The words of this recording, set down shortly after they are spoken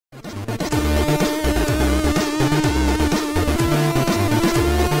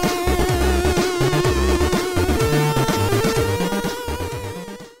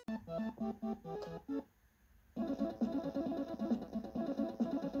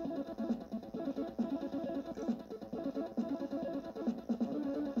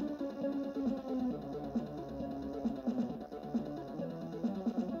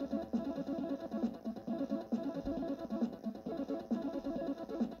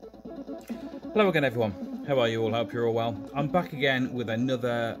Hello again everyone, how are you all? Hope you're all well. I'm back again with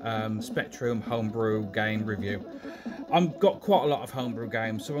another Spectrum homebrew game review. I've got quite a lot of homebrew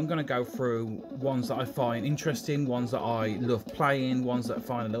games, so I'm going to go through ones that I find interesting, ones that I love playing, ones that I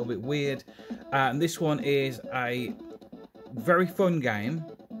find a little bit weird. And this one is a very fun game,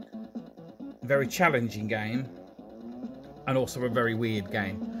 very challenging game, and also a very weird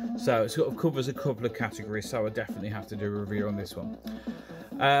game. So it sort of covers a couple of categories, so I definitely have to do a review on this one.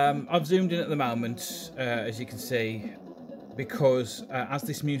 I've zoomed in at the moment, as you can see, because as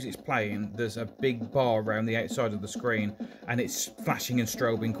this music's playing, there's a big bar around the outside of the screen, and it's flashing and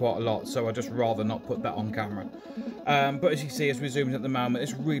strobing quite a lot, so I'd just rather not put that on camera. But as you see, as we zoomed in at the moment,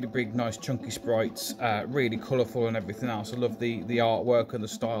 it's really big, nice, chunky sprites, really colourful and everything else. I love the artwork and the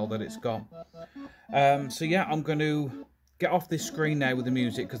style that it's got. So yeah, I'm going to get off this screen now with the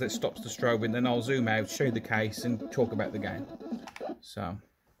music because it stops the strobing, then I'll zoom out, show you the case, and talk about the game. So,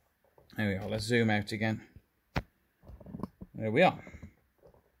 there we are. Let's zoom out again. There we are.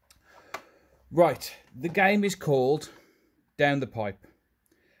 Right, the game is called Down the Pipe.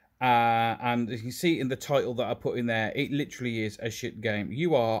 And as you can see in the title that I put in there, it literally is a shit game.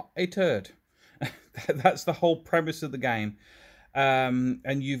 You are a turd. That's the whole premise of the game.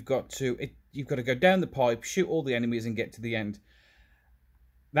 And you've got to go down the pipe, shoot all the enemies, and get to the end.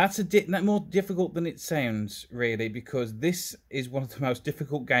 That's more difficult than it sounds, really, because this is one of the most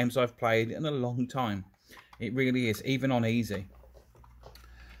difficult games I've played in a long time. It really is, even on easy.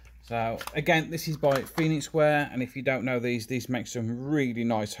 So, again, this is by Phoenixware, and if you don't know these make some really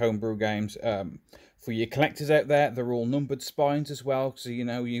nice homebrew games. For your collectors out there, they're all numbered spines as well, so you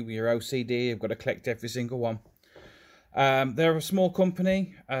know your OCD, you've got to collect every single one. They're a small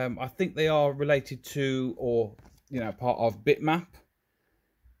company. I think they are related to, or, part of Bitmap,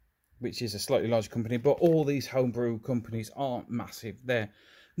 which is a slightly larger company, but all these homebrew companies aren't massive. They're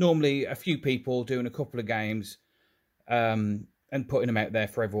normally a few people doing a couple of games and putting them out there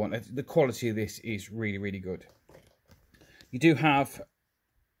for everyone. The quality of this is really, really good. You do have...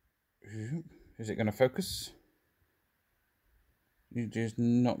 Is it going to focus? It is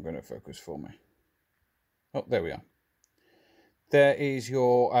not going to focus for me. Oh, there we are. There is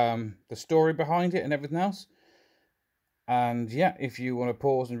your the story behind it and everything else. And yeah, if you want to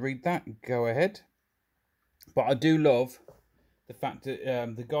pause and read that, go ahead. But I do love the fact that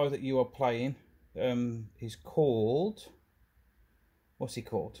the guy that you are playing is called... What's he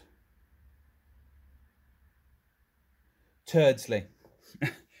called? Turdsley.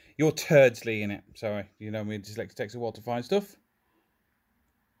 You're Turdsley in it. Sorry, you know me, dyslexia takes a while to find stuff.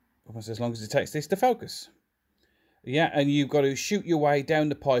 Almost as long as it takes this to focus. Yeah, and you've got to shoot your way down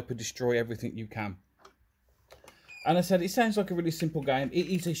the pipe and destroy everything you can. And I said, it sounds like a really simple game. It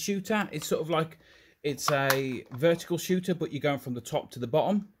is a shooter. It's sort of like, it's a vertical shooter, but you're going from the top to the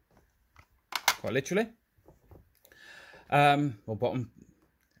bottom. Quite literally. Or bottom.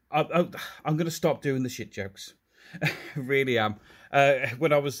 I'm going to stop doing the shit jokes. Really am.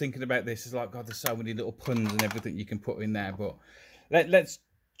 When I was thinking about this, it's like, God, there's so many little puns and everything you can put in there. But let's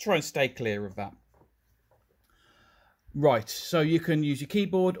try and stay clear of that. Right, so you can use your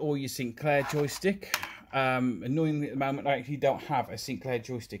keyboard or your Sinclair joystick. Annoyingly at the moment, I actually don't have a Sinclair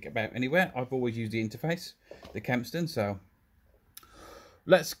joystick about anywhere. I've always used the interface, the Kempston, so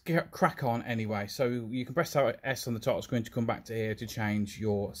let's crack on anyway. So you can press S on the title screen to come back to here to change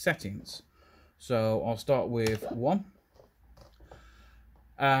your settings. So I'll start with 1.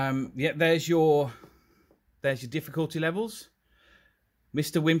 Yeah, there's your difficulty levels.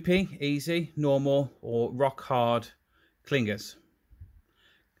 Mr. Wimpy, easy, normal, or rock hard clingers.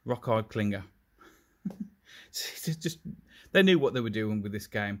 Rock hard clinger. Just they knew what they were doing with this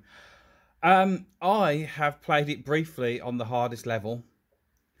game. I have played it briefly on the hardest level,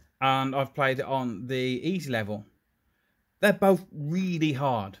 and I've played it on the easy level. They're both really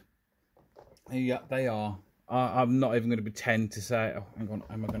hard. Yeah, they are. I'm not even going to pretend to say, oh, hang on,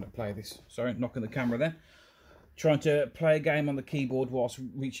 am I going to play this? Sorry, knocking the camera there. Trying to play a game on the keyboard whilst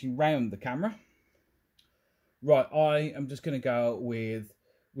reaching round the camera. Right, I am just going to go with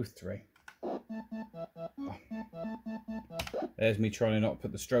 3. Oh. There's me trying to not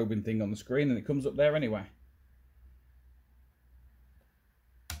put the strobing thing on the screen, and it comes up there anyway.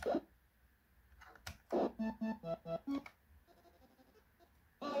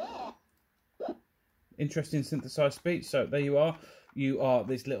 Interesting synthesized speech. So there you are. You are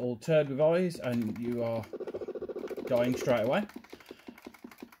this little turd with eyes, and you are dying straight away.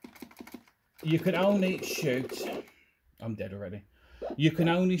 You can only shoot... I'm dead already. You can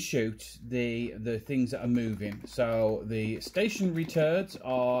only shoot the things that are moving. So the stationary turds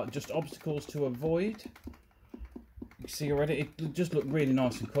are just obstacles to avoid. You see already, it just looked really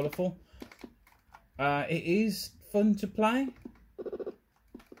nice and colourful. It is fun to play.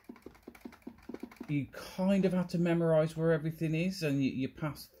 You kind of have to memorise where everything is and you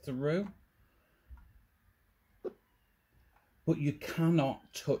pass through. But you cannot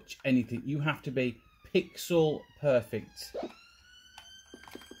touch anything. You have to be pixel perfect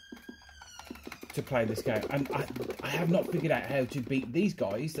to play this game. And I have not figured out how to beat these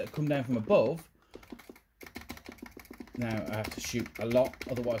guys that come down from above. Now I have to shoot a lot,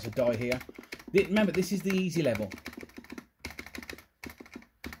 otherwise I die here. Remember, this is the easy level.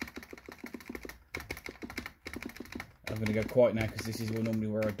 I'm going to go quiet now because this is normally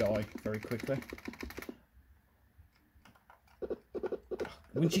where I die very quickly.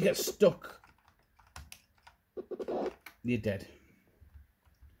 Once you get stuck, you're dead.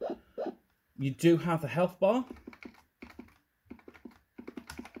 You do have a health bar.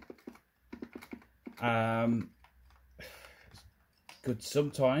 Good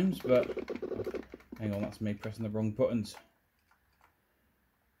sometimes, but hang on, that's me pressing the wrong buttons.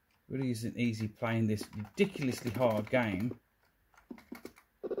 Really isn't easy playing this ridiculously hard game.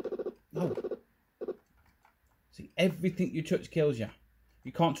 Oh. See, everything you touch kills you.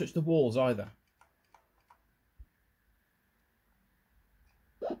 You can't touch the walls either.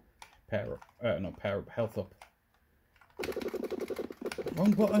 Power up. Not power up, health up.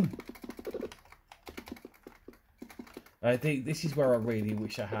 Wrong button. I think this is where I really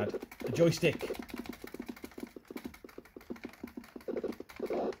wish I had a joystick.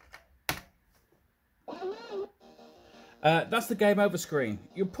 That's the game over screen.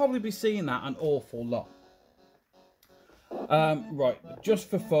 You'll probably be seeing that an awful lot. Right, just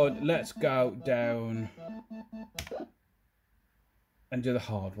for fun, let's go down and do the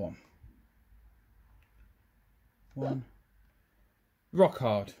hard one. Rock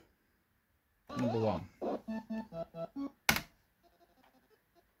hard. Number 1.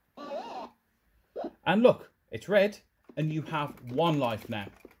 And look, it's red, and you have 1 life now.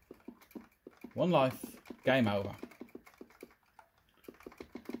 1 life, game over.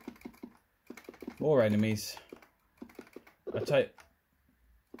 More enemies. I tell you,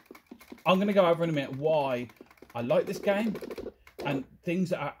 I'm going to go over in a minute why I like this game and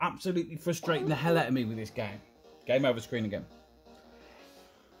things that are absolutely frustrating the hell out of me with this game. Game over screen again.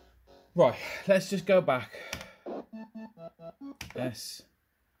 Right, let's just go back. Let's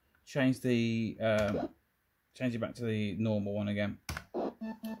change the change it back to the normal one again.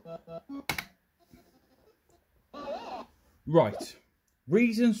 Right,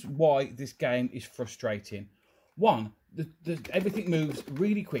 reasons why this game is frustrating. 1, everything moves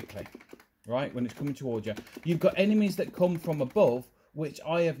really quickly, right, when it's coming towards you. You've got enemies that come from above, which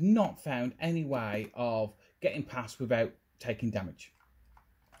I have not found any way of getting past without taking damage.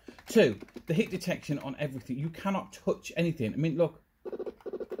 2, the hit detection on everything. You cannot touch anything. I mean, look.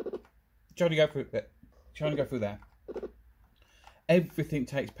 Trying to go through there. Everything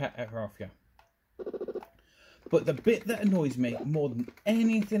takes power off you. But the bit that annoys me more than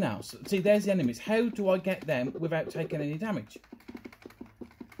anything else... See, there's the enemies. How do I get them without taking any damage?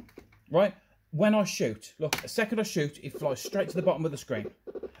 Right? When I shoot, look, the second I shoot, it flies straight to the bottom of the screen.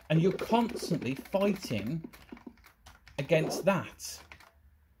 And you're constantly fighting against that.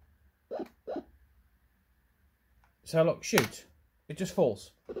 So look, shoot. It just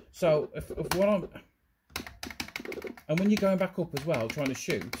falls. So if what I'm... And when you're going back up as well, trying to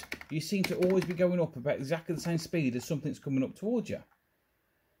shoot, you seem to always be going up about exactly the same speed as something's coming up towards you.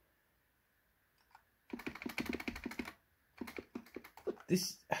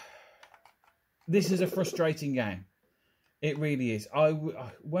 This is a frustrating game. It really is.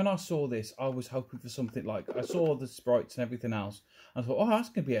 When I saw this, I was hoping for something like... I saw the sprites and everything else. I thought, oh, that's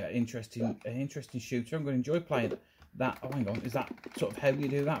going to be an interesting shooter. I'm going to enjoy playing that. Oh, hang on. Is that sort of how you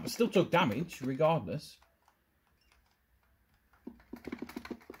do that? But still took damage, regardless.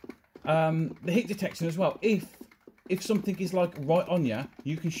 The hit detection as well. If something is like right on you,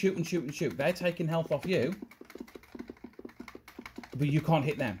 you can shoot and shoot and shoot. They're taking health off you, but you can't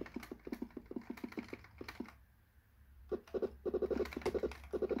hit them.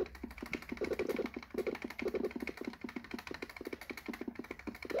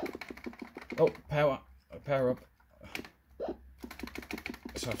 Oh, power up.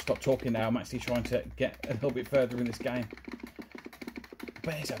 So I've stopped talking now. I'm actually trying to get a little bit further in this game.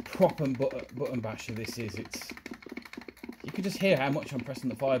 But it's a proper button basher, this is. You can just hear how much I'm pressing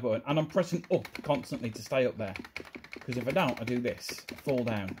the fire button. And I'm pressing up constantly to stay up there. Because if I don't, I do this. I fall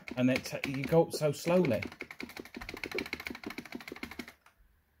down. And you go up so slowly.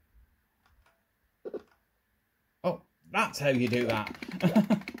 Oh, that's how you do that.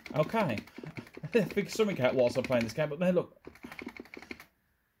 Okay. I figured something out whilst I'm playing this game. But now look.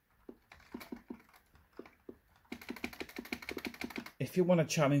 if you want a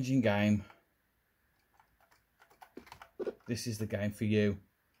challenging game, this is the game for you.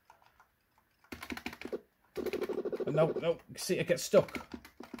 No, see, it gets stuck.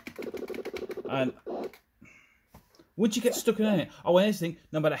 And once you get stuck in it, oh, and anything,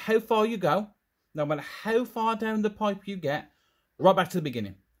 no matter how far you go, no matter how far down the pipe you get, right back to the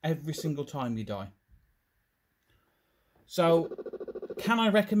beginning, every single time you die. So, can I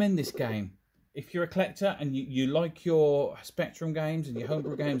recommend this game? If you're a collector and you like your Spectrum games and your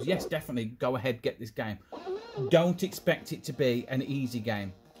homebrew games, yes, definitely go ahead, get this game. Don't expect it to be an easy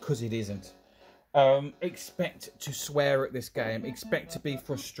game, because it isn't. Expect to swear at this game. Expect to be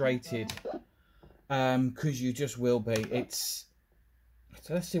frustrated, because you just will be.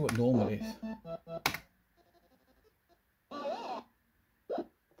 So let's see what normal is.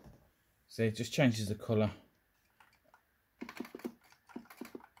 See, it just changes the colour.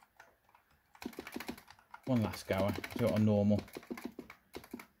 One last go. Do it on normal.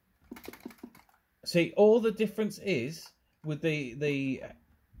 See, all the difference is with the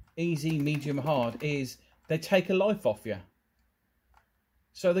easy, medium, hard is they take a life off you.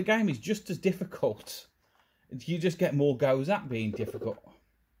 So the game is just as difficult. You just get more goes at being difficult.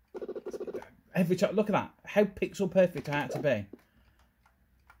 Every time, look at that. How pixel perfect I had to be.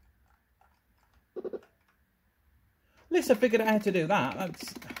 At least I figured out how to do that. I've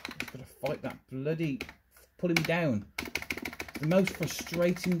got to fight that bloody pulling me down. The most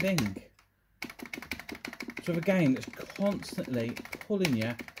frustrating thing. So a game that's constantly pulling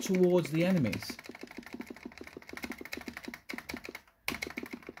you towards the enemies. I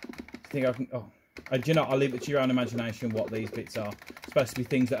think I can. Oh, do you know? I'll leave it to your own imagination what these bits are. It's supposed to be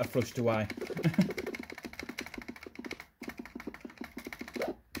things that are flushed away.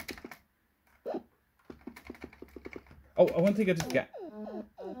 Oh, one thing I did get.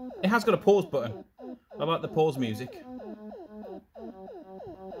 It has got a pause button. I like the pause music.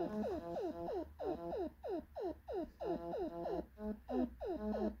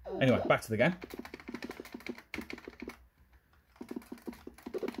 Anyway, back to the game.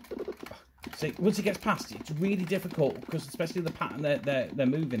 See, once it gets past, it's really difficult because, especially the pattern they're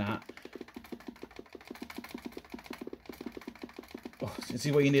moving at. Oh,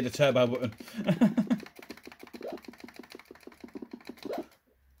 see where you need a turbo button.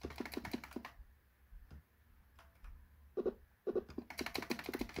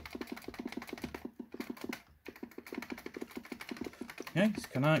 Okay,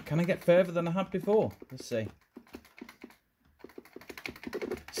 can I get further than I had before? Let's see.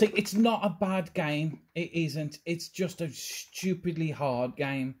 See, it's not a bad game. It isn't. It's just a stupidly hard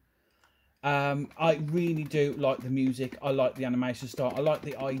game. I really do like the music. I like the animation style. I like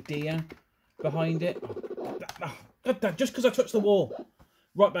the idea behind it. Just because I touched the wall.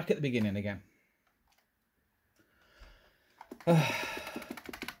 Right back at the beginning again.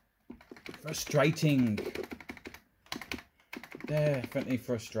 Frustrating. Definitely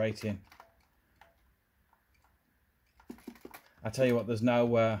frustrating. I tell you what, there's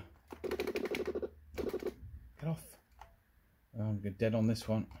no get off. Oh, I'm dead on this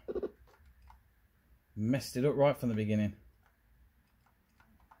one. Messed it up right from the beginning.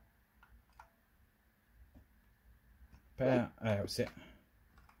 That's it.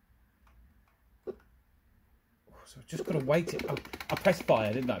 So I've just got to wait it. Oh, I pressed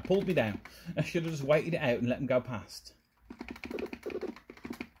fire, didn't I? Pulled me down. I should have just waited it out and let them go past.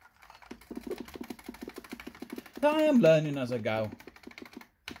 I am learning as I go.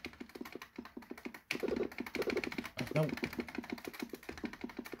 No.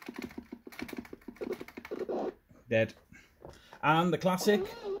 Dead. And the classic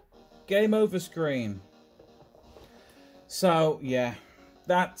game over screen. So yeah,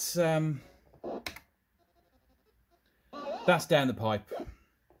 that's down the pipe.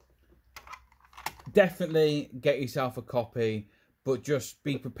 Definitely get yourself a copy, but just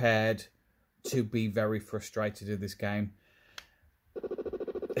be prepared to be very frustrated with this game.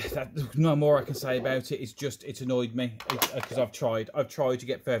 There's no more I can say about it. It's annoyed me because I've tried to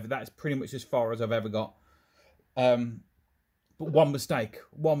get further. That's pretty much as far as I've ever got. But one mistake,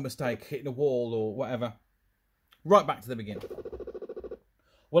 hitting a wall or whatever, right back to the beginning.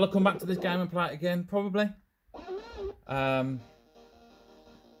 Will I come back to this game and play it again? Probably. But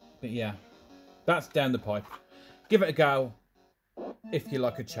yeah, that's down the pipe. Give it a go if you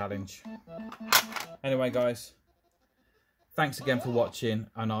like a challenge. Anyway, guys, thanks again for watching,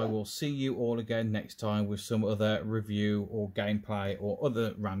 and I will see you all again next time with some other review or gameplay or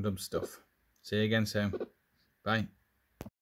other random stuff. See you again soon. Bye.